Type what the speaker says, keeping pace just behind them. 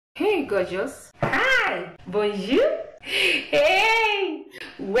Hey gorgeous, hi, bonjour, hey,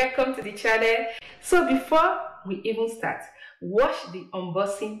 welcome to the channel. So before we even start, watch the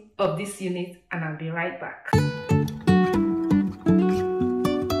unboxing of this unit and I'll be right back.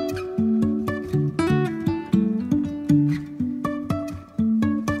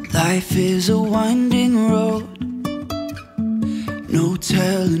 Life is a winding road, no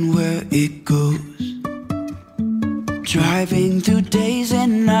telling where it goes. Driving through days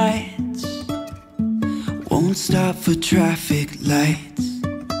and nights, won't stop for traffic lights.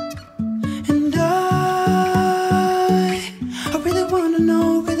 And I really wanna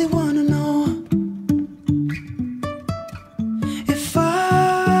know if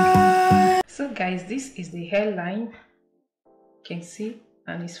I... So guys, this is the hairline, you can see,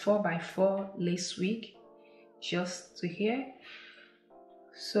 and it's 4x4 lace wig just to here.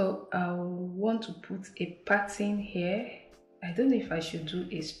 So I want to put a pattern here. I don't know if I should do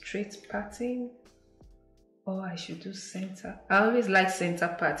a straight pattern or I should do center. I always like center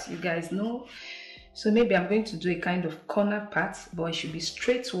parts, you guys know. So maybe I'm going to do a kind of corner part, but it should be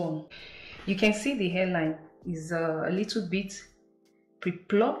straight one. You can see the hairline is a little bit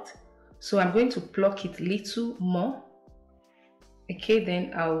pre-plucked, so I'm going to pluck it a little more. Okay,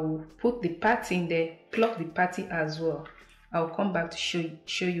 then I'll put the pattern there, pluck the pattern as well. I'll come back to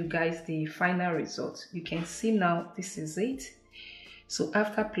show you guys the final result. You can see now this is it. So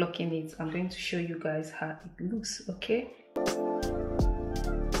after plucking it, I'm going to show you guys how it looks, okay?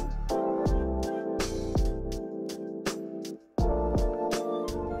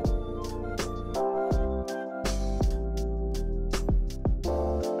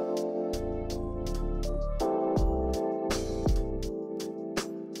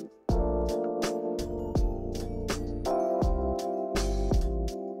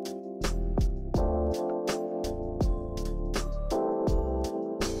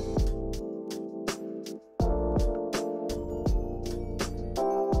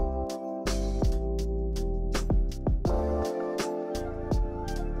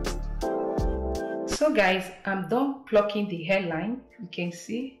 So guys, I'm done plucking the hairline, you can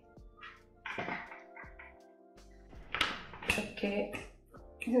see. Okay,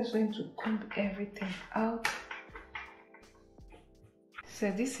 I'm just going to comb everything out.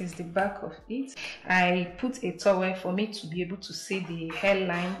 So this is the back of it. I put a towel for me to be able to see the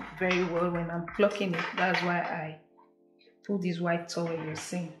hairline very well when I'm plucking it. That's why I put this white towel you're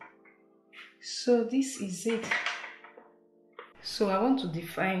seeing. So this is it. So I want to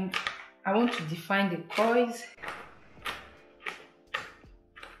define the coils,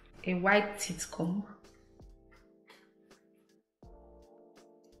 a white teeth comb,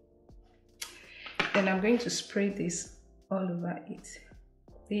 then I'm going to spray this all over it.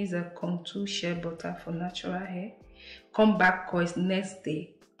 This is a contour shea butter for natural hair. Come back coils next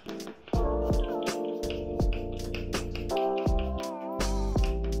day.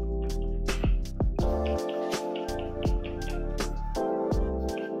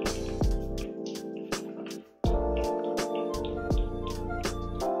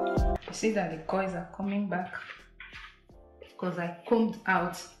 See that the coils are coming back because I combed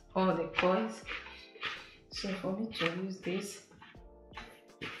out all the coils. So for me to use this,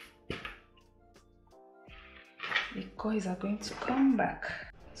 the coils are going to come back.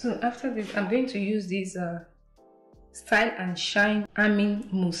 So after this, I'm going to use this Style and Shine Arming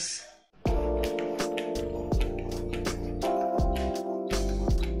Mousse.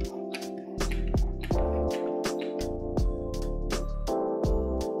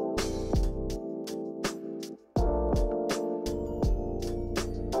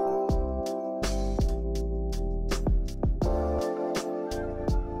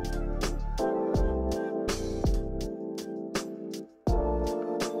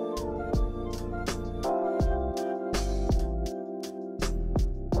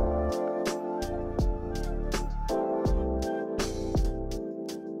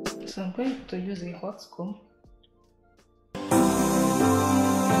 So I'm going to use a hot comb.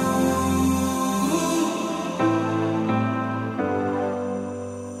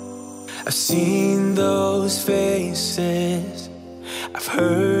 I've seen those faces, I've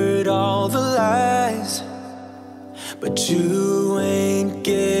heard all the lies, but you ain't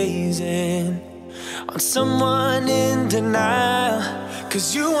gazing on someone in denial.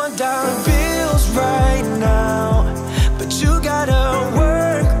 Cause you want dollar bills right now, but you gotta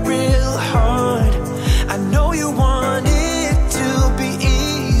work real hard. I know you want it to be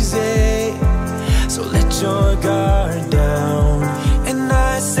easy, so let your guard down. And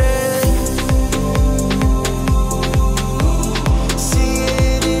I said, see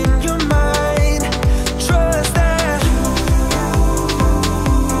it in your mind, trust that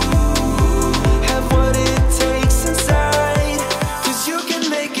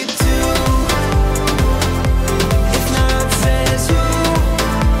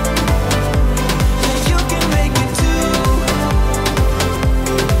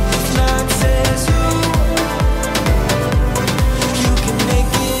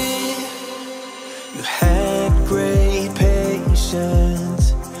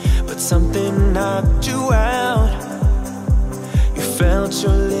out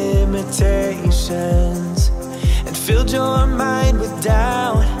your limitations and filled your mind with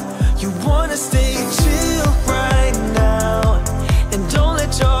doubt. You wanna stay chill right now and don't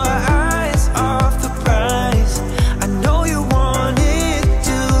let your eyes off the prize. I know you want it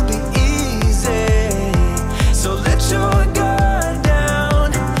to be easy, so let your guard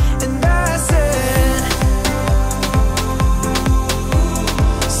down. And I said,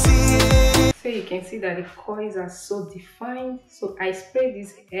 see it. So you can see that the coils are so defined. So I spray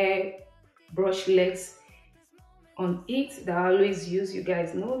this hair brushless on it that I always use. You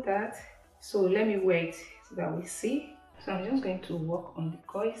guys know that. So let me wait so that we see. So I'm just going to work on the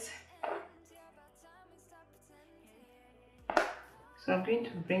coils. So I'm going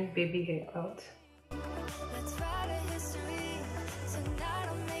to bring baby hair out.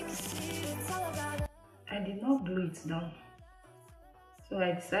 I did not glue it down, so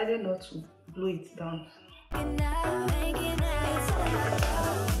I decided not to glue it down.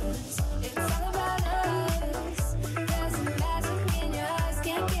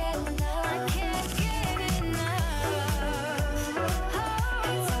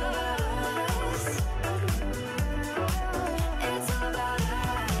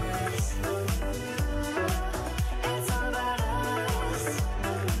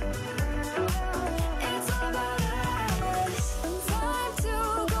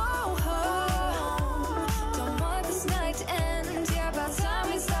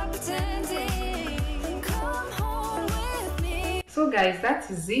 So guys, that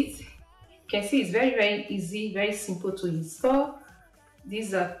is it. You can see it's very easy, very simple to install.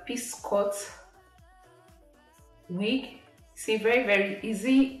 These are piece cut wig. See, very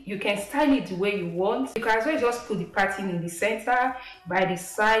easy. You can style it the way you want. You can as well just put the pattern in the center, by the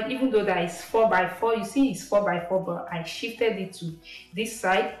side. Even though that is 4x4, you see it's 4x4, but I shifted it to this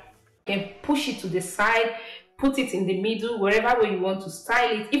side. You can push it to the side, put it in the middle, wherever way you want to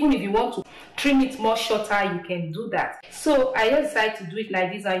style it. Even if you want to trim it more shorter, you can do that. So I just decided to do it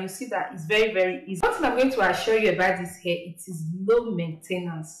like this, and you see that it's very easy. One thing I'm going to assure you about this hair, it is low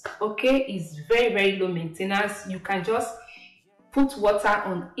maintenance. Okay, it's very low maintenance. You can just put water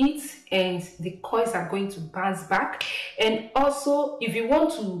on it and the coils are going to bounce back. And also, if you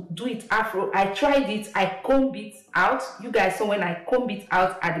want to do it afro, I tried it, I combed it out. You guys saw when I combed it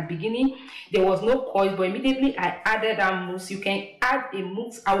out at the beginning, there was no coils, but immediately I added a mousse. You can add a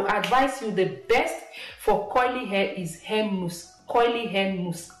mousse. I will advise you the best for curly hair is hair mousse. Curly hair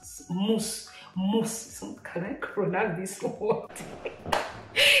mousse. Mousse. Can I pronounce this word?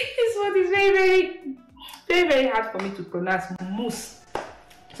 This word is very hard for me to pronounce. Mousse.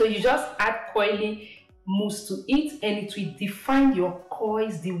 So you just add coily mousse to it and it will define your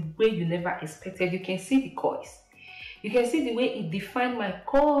coils the way you never expected. You can see the coils. You can see the way it defined my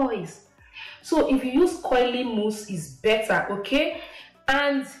coils. So if you use coily mousse is better, okay?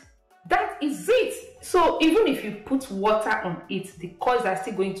 And that is it. So even if you put water on it, the coils are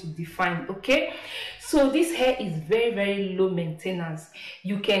still going to define, okay? So this hair is very low maintenance.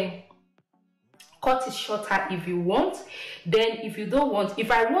 You can cut it shorter if you want. Then if you don't want,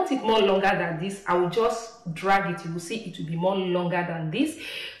 if I want it more longer than this, I will just drag it. You will see it will be more longer than this.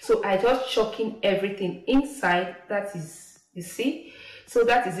 So I just chuck in everything inside. That is, you see, so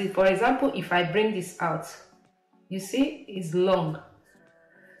that is it. For example, if I bring this out, you see it's long.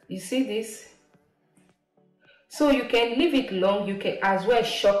 You see this? So you can leave it long. You can as well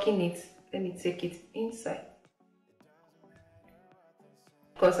shocking it. Let me take it inside,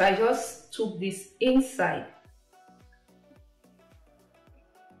 because I just took this inside.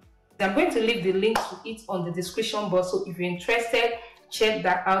 I'm going to leave the link to it on the description box, so if you're interested, check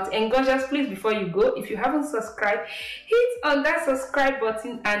that out. And gorgeous, please, before you go, if you haven't subscribed, hit on that subscribe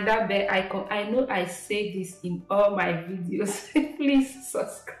button and that bell icon. I know I say this in all my videos. Please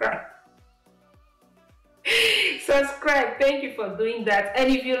subscribe. Subscribe. Thank you for doing that. And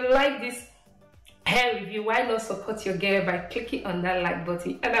if you like this hair review, why not support your girl by clicking on that like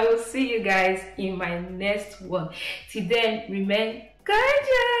button? And I will see you guys in my next one. Till then, remain gorgeous.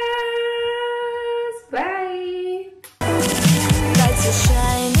 Bye. Lights are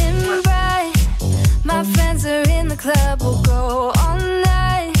shining bright. My friends are in the club. We'll go all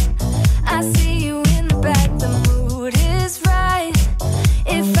night. I see you in the back. The mood is right.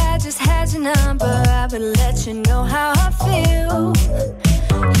 If I just had your number, I would let you know how I feel.